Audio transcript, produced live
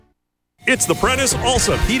It's the Prentice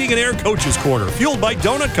Allsup Heating and Air Coaches Corner, fueled by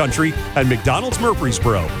Donut Country and McDonald's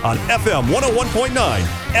Murfreesboro on FM 101.9,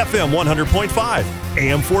 FM 100.5,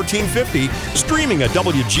 AM 1450, streaming at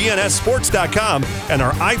WGNSSports.com and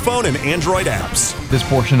our iPhone and Android apps. This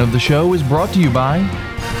portion of the show is brought to you by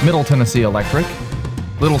Middle Tennessee Electric,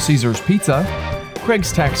 Little Caesars Pizza,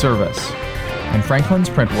 Craig's Tax Service, and Franklin's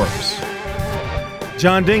Printworks.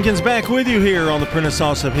 John Dinkins back with you here on the Prentice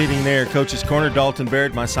Allsup Heating and Air Coaches Corner. Dalton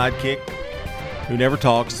Barrett, my sidekick, who never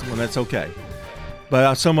talks. Well, that's okay.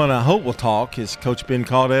 But someone I hope will talk is Coach Ben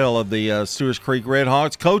Caudell of the Stewart's Creek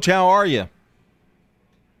Redhawks. Coach, how are you?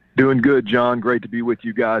 Doing good, John. Great to be with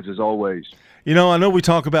you guys as always. You know, I know we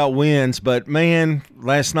talk about wins, but, man,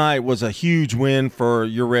 last night was a huge win for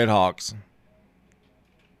your Redhawks.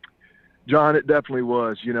 John, it definitely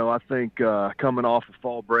was. You know, I think coming off of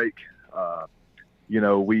fall break, you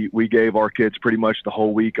know, we gave our kids pretty much the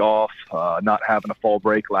whole week off, not having a fall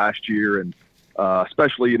break last year, and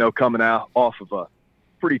especially, you know, coming out off of a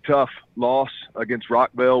pretty tough loss against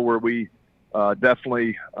Rockville where we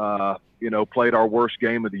definitely, you know, played our worst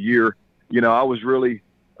game of the year. You know, I was really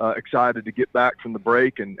excited to get back from the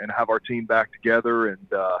break and have our team back together, and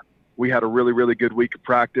we had a really, really good week of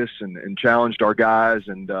practice and challenged our guys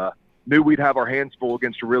and knew we'd have our hands full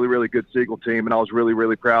against a really, really good Siegel team, and I was really,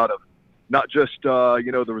 really proud of not just, you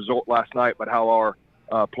know, the result last night, but how our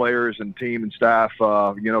players and team and staff,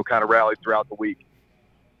 you know, kind of rallied throughout the week.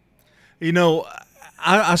 You know,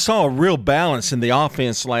 I saw a real balance in the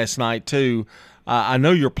offense last night, too. I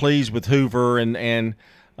know you're pleased with Hoover,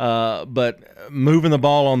 but moving the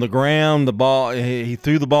ball on the ground, he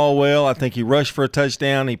threw the ball well. I think he rushed for a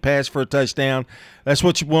touchdown. He passed for a touchdown. That's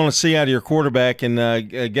what you want to see out of your quarterback, and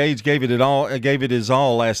Gage gave it his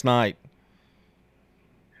all last night.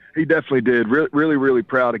 He definitely did. Really, really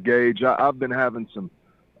proud of Gage. I've been having some,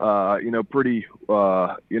 you know, pretty,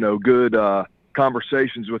 you know, good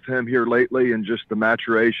conversations with him here lately, and just the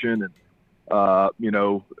maturation and, you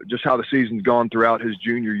know, just how the season's gone throughout his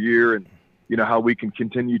junior year, and, you know, how we can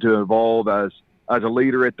continue to evolve as a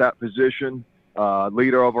leader at that position,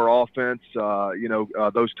 leader of our offense, you know,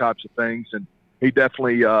 those types of things. And he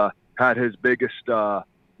definitely had his biggest,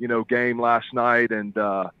 you know, game last night, and,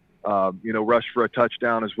 you know, rushed for a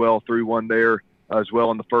touchdown as well, threw one there as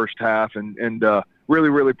well in the first half, and really,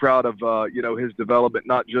 really proud of, you know, his development,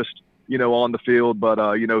 not just, you know, on the field,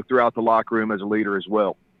 but, you know, throughout the locker room as a leader as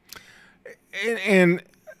well. And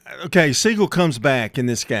okay, Siegel comes back in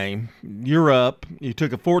this game. You're up. You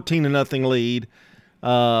took a 14-0 lead,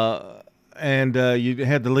 and you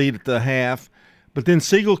had the lead at the half. But then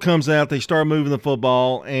Siegel comes out. They start moving the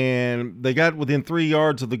football, and they got within 3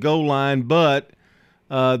 yards of the goal line, but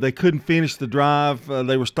they couldn't finish the drive.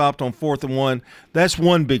 They were stopped on 4th and 1. That's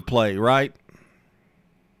one big play, right?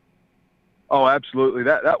 Oh, absolutely.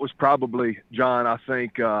 That was probably, John, I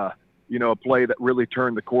think, you know, a play that really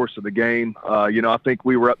turned the course of the game. You know, I think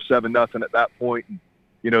we were up 7-0 at that point. And,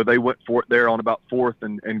 you know, they went for it there on about 4th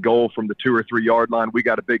and goal from the 2 or 3 yard line. We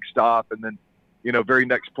got a big stop. And then, you know, very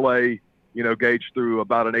next play, you know, Gage threw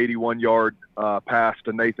about an 81-yard pass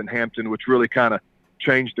to Nathan Hampton, which really kind of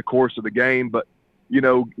changed the course of the game. But, you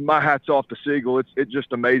know, my hat's off to Siegel. It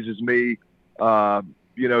just amazes me,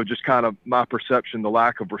 you know, just kind of my perception, the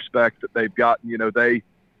lack of respect that they've gotten. You know, they,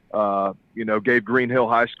 you know, gave Green Hill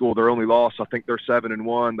High School their only loss. I think they're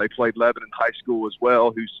 7-1. They played Lebanon High School as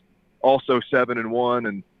well, who's also 7-1.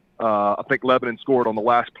 And I think Lebanon scored on the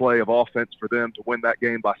last play of offense for them to win that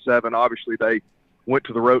game by 7. Obviously, they went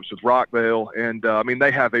to the ropes with Rockville. And, I mean,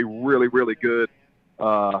 they have a really, really good,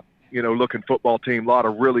 you know, looking football team, a lot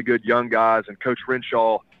of really good young guys. And Coach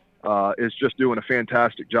Renshaw is just doing a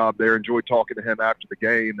fantastic job there. Enjoyed talking to him after the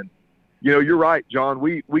game. And, you know, you're right, John.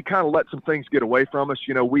 We kind of let some things get away from us.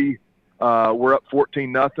 You know, we were up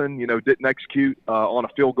 14-0, you know, didn't execute on a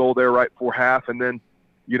field goal there right before half. And then,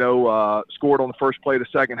 you know, scored on the first play of the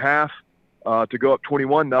second half to go up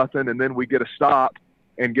 21-0. And then we get a stop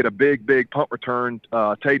and get a big, big punt return.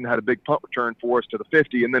 Tayden had a big punt return for us to the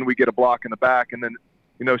 50, and then we get a block in the back. And then,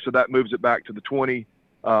 you know, so that moves it back to the 20.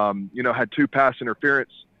 You know, had 2 pass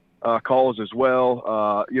interference calls as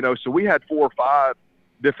well. You know, so we had 4 or 5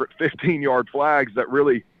 different 15-yard flags that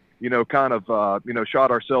really, you know, kind of, you know,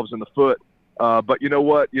 shot ourselves in the foot. But you know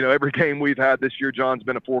what? You know, every game we've had this year, John's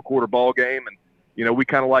been a 4-quarter ball game. And, you know, we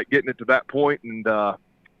kind of like getting it to that point. And,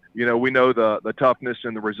 you know, we know the toughness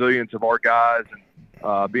and the resilience of our guys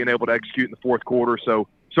and being able to execute in the fourth quarter. So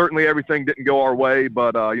certainly everything didn't go our way,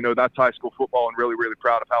 but, you know, that's high school football, and really, really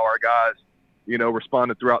proud of how our guys, you know,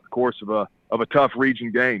 responded throughout the course of a tough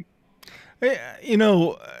region game. Hey, you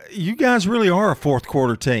know, you guys really are a fourth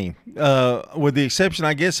quarter team, with the exception,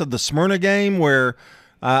 I guess, of the Smyrna game where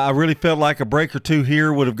I really felt like a break or two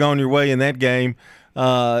here would have gone your way in that game.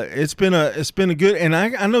 It's been a good, and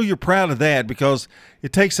I know you're proud of that because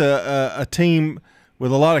it takes a team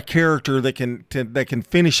with a lot of character that can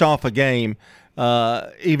finish off a game,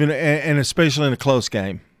 even and especially in a close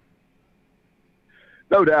game.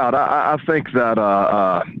 No doubt. I think that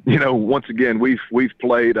once again we've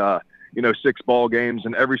played 6 ball games,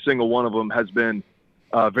 and every single one of them has been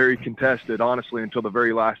very contested, honestly, until the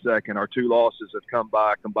very last second. Our 2 losses have come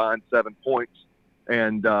by a combined 7 points,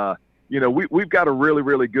 and we've got a really,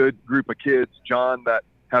 really good group of kids, John, that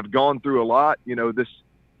have gone through a lot.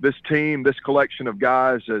 This team, this collection of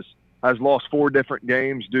guys has lost 4 different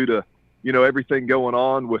games due to everything going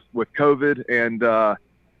on with COVID. And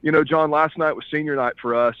John, last night was senior night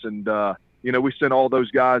for us, and we sent all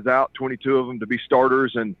those guys out, 22 of them, to be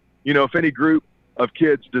starters. And if any group of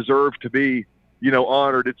kids deserve to be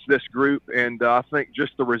honored, it's this group. And I think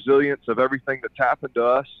just the resilience of everything that's happened to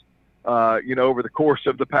us over the course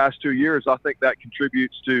of the past 2 years, I think that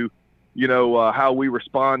contributes to how we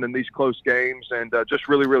respond in these close games, and just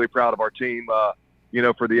really, really proud of our team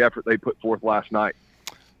for the effort they put forth last night.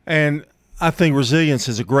 And I think resilience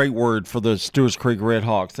is a great word for the Stewart's Creek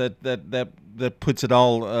Redhawks. That puts it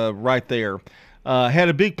all right there. Had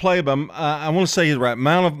a big play by, I want to say it right,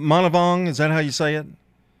 Munavong, is that how you say it?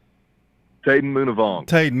 Tayden Munavong.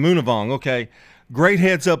 Tayden Munavong, okay. Great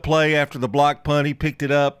heads-up play after the block punt. He picked it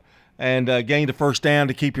up and gained a first down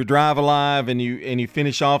to keep your drive alive, and you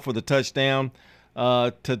finish off with a touchdown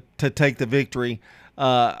to take the victory.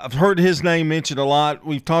 I've heard his name mentioned a lot.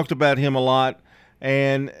 We've talked about him a lot,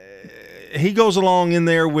 and he goes along in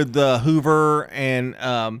there with Hoover and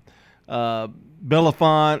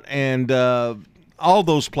Belafonte and all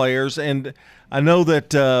those players. And I know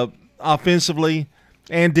that offensively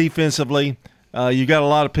and defensively, you got a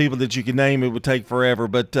lot of people that you can name. It would take forever.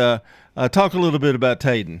 But talk a little bit about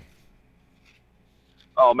Tayden.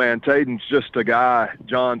 Oh, man, Tayden's just a guy,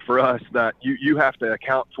 John, for us that you have to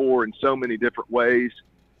account for in so many different ways.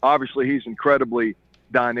 Obviously, he's incredibly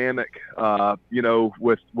dynamic,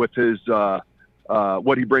 with his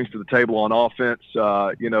what he brings to the table on offense,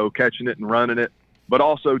 catching it and running it. But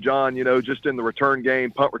also, John, just in the return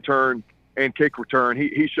game, punt return and kick return,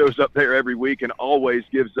 he shows up there every week and always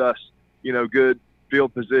gives us, good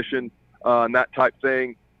field position and that type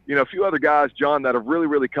thing. A few other guys, John, that have really,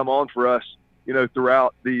 really come on for us,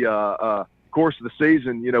 throughout the course of the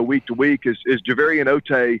season, week to week is Javarian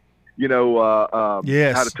Ote,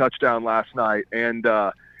 yes. Had a touchdown last night. And,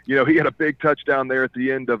 he had a big touchdown there at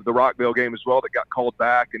the end of the Rockville game as well that got called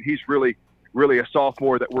back. And he's really, really a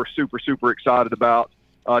sophomore that we're super, super excited about.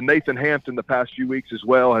 Nathan Hampton the past few weeks as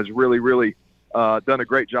well has really, really done a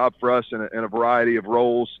great job for us in a variety of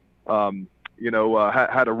roles.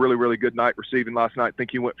 Had a really, really good night receiving last night. I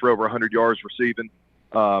think he went for over 100 yards receiving.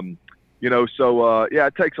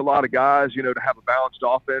 It takes a lot of guys, to have a balanced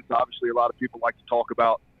offense. Obviously, a lot of people like to talk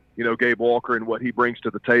about, Gabe Walker and what he brings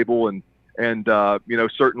to the table. And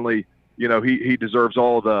certainly, he deserves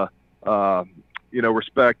all the,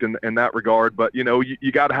 respect in that regard. But,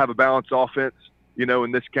 you got to have a balanced offense,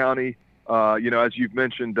 in this county, as you've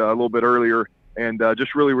mentioned a little bit earlier. And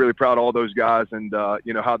just really, really proud of all those guys and,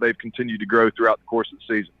 how they've continued to grow throughout the course of the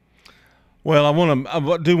season. Well,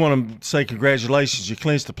 I do want to say congratulations. You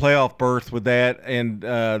clinched the playoff berth with that, and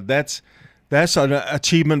that's an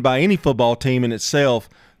achievement by any football team in itself,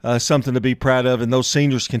 something to be proud of, and those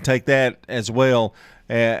seniors can take that as well.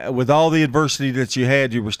 With all the adversity that you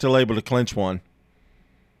had, you were still able to clinch one.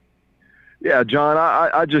 Yeah, John,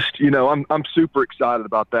 I just, I'm super excited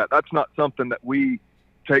about that. That's not something that we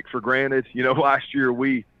take for granted. Last year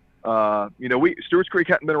Stewart's Creek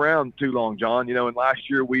hadn't been around too long, John, and last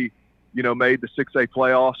year we made the 6A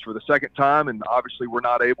playoffs for the second time, and obviously we're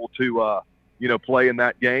not able to, play in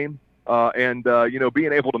that game.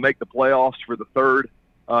 Being able to make the playoffs for the third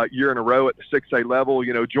year in a row at the 6A level,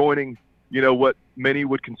 joining, what many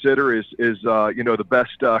would consider is the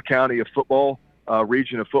best county of football,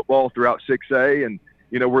 region of football throughout 6A. And,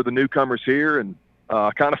 we're the newcomers here, and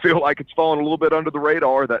I kind of feel like it's fallen a little bit under the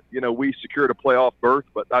radar that, we secured a playoff berth,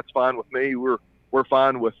 but that's fine with me. We're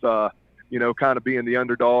fine with, kind of being the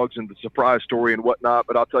underdogs and the surprise story and whatnot.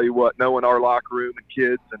 But I'll tell you what, knowing our locker room and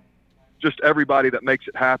kids and just everybody that makes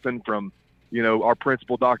it happen, from, our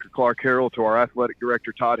principal, Dr. Clark Harrell, to our athletic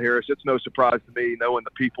director, Todd Harris, it's no surprise to me knowing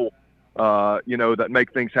the people, that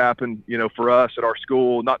make things happen, for us at our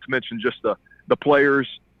school, not to mention just the players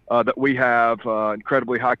that we have,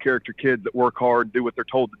 incredibly high character kids that work hard, do what they're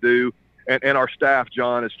told to do. And our staff,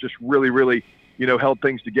 John, has just really, really, held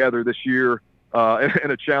things together this year.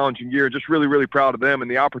 In a challenging year. Just really, really proud of them and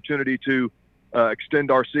the opportunity to,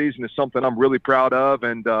 extend our season is something I'm really proud of,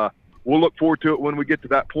 and we'll look forward to it when we get to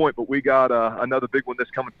that point. But we got another big one this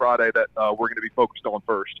coming Friday that we're going to be focused on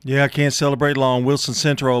first. Yeah, I can't celebrate long. Wilson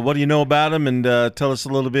Central, what do you know about them? And tell us a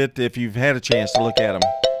little bit if you've had a chance to look at them.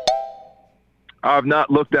 I've not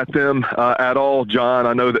looked at them at all, John.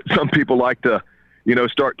 I know that some people like to,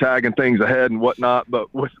 start tagging things ahead and whatnot.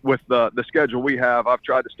 But with the schedule we have, I've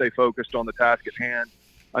tried to stay focused on the task at hand.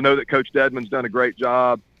 I know that Coach Dedman's done a great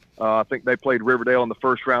job. I think they played Riverdale in the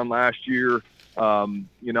first round last year. I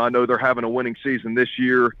know they're having a winning season this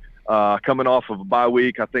year, coming off of a bye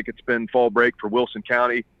week. I think it's been fall break for Wilson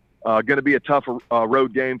County. Going to be a tough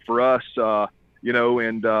road game for us,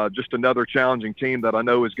 and just another challenging team that I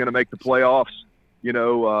know is going to make the playoffs,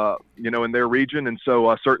 in their region. And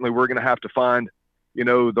so certainly we're going to have to find,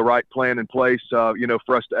 the right plan in place,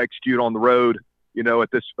 for us to execute on the road,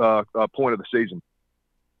 at this point of the season.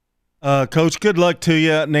 Coach, good luck to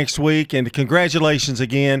you next week, and congratulations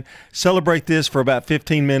again. Celebrate this for about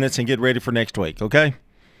 15 minutes and get ready for next week, okay?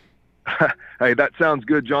 Hey, that sounds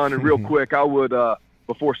good, John. And real quick, I would,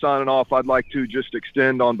 before signing off, I'd like to just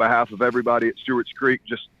extend on behalf of everybody at Stewart's Creek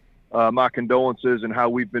just my condolences and how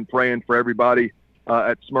we've been praying for everybody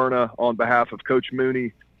at Smyrna on behalf of Coach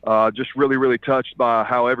Mooney. Just really, really touched by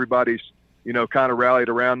how everybody's, kind of rallied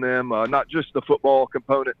around them, not just the football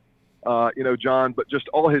component, John, but just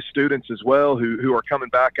all his students as well who are coming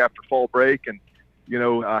back after fall break and,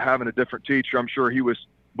 having a different teacher. I'm sure he was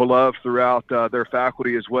beloved throughout their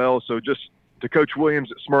faculty as well. So just to Coach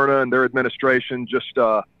Williams at Smyrna and their administration, just,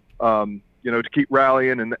 to keep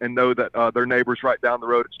rallying and know that their neighbors right down the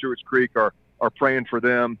road at Stewart's Creek are praying for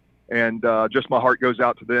them. And just my heart goes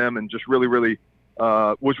out to them, and just really, really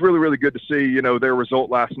was really, really good to see, their result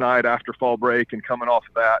last night after fall break and coming off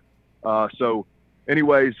of that. So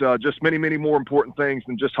anyways, just many, many more important things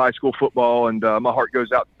than just high school football. And my heart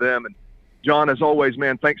goes out to them. And John, as always,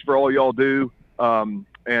 man, thanks for all y'all do. And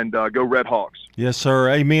go Red Hawks. Yes, sir.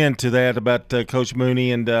 Amen to that about Coach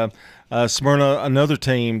Mooney and Smyrna, another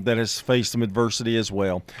team that has faced some adversity as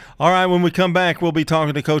well. All right, when we come back, we'll be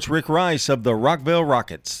talking to Coach Rick Rice of the Rockville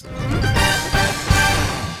Rockets.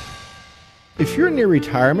 If you're near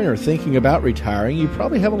retirement or thinking about retiring, you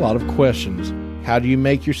probably have a lot of questions. How do you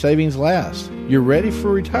make your savings last? You're ready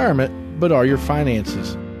for retirement, but are your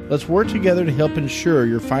finances? Let's work together to help ensure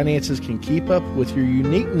your finances can keep up with your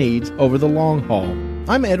unique needs over the long haul.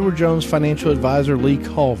 I'm Edward Jones Financial Advisor Lee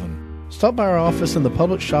Colvin. Stop by our office in the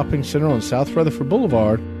Public Shopping Center on South Rutherford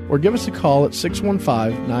Boulevard or give us a call at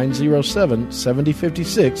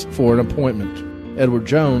 615-907-7056 for an appointment. Edward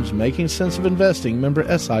Jones, Making Sense of Investing, member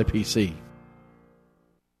SIPC.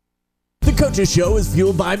 The Coaches Show is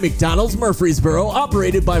fueled by McDonald's Murfreesboro,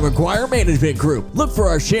 operated by McGuire Management Group. Look for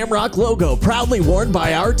our Shamrock logo, proudly worn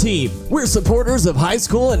by our team. We're supporters of high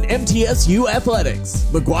school and MTSU athletics.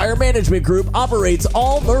 McGuire Management Group operates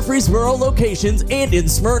all Murfreesboro locations and in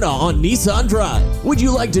Smyrna on Nissan Drive. Would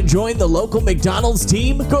you like to join the local McDonald's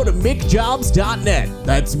team? Go to McJobs.net.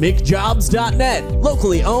 That's McJobs.net.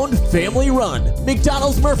 Locally owned, family run.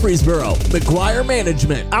 McDonald's Murfreesboro, McGuire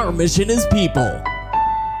Management. Our mission is people.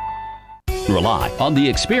 Rely on the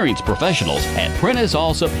experienced professionals at Prentice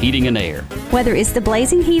Allsup Heating and Air. Whether it's the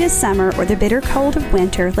blazing heat of summer or the bitter cold of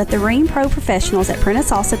winter, let the Rheem Pro professionals at Prentice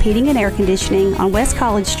Allsup Heating and Air Conditioning on West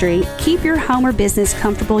College Street keep your home or business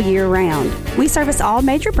comfortable year-round. We service all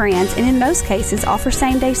major brands and in most cases offer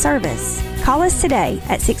same-day service. Call us today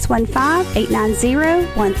at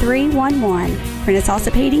 615-890-1311. Prentice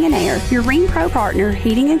Allsup Heating and Air, your Rheem Pro partner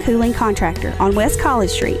heating and cooling contractor on West College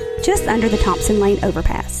Street, just under the Thompson Lane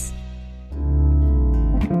overpass.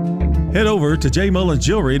 Head over to J. Mullins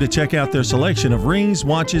Jewelry to check out their selection of rings,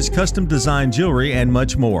 watches, custom design jewelry, and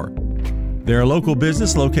much more. They're a local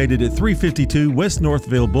business located at 352 West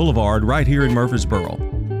Northville Boulevard right here in Murfreesboro.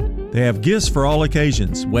 They have gifts for all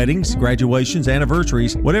occasions, weddings, graduations,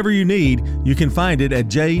 anniversaries, whatever you need, you can find it at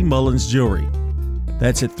J. Mullins Jewelry.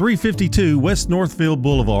 That's at 352 West Northville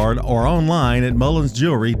Boulevard or online at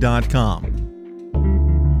mullinsjewelry.com.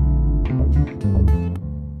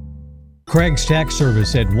 Craig's Tax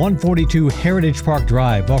Service at 142 Heritage Park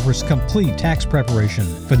Drive offers complete tax preparation,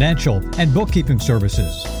 financial, and bookkeeping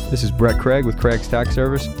services. This is Brett Craig with Craig's Tax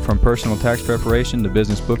Service. From personal tax preparation to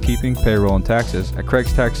business bookkeeping, payroll, and taxes, at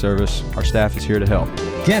Craig's Tax Service, our staff is here to help.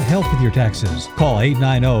 Get help with your taxes. Call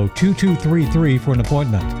 890-2233 for an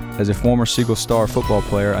appointment. As a former Siegel Star football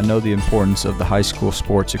player, I know the importance of the high school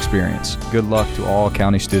sports experience. Good luck to all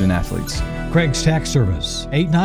county student athletes. Craig's Tax Service, 890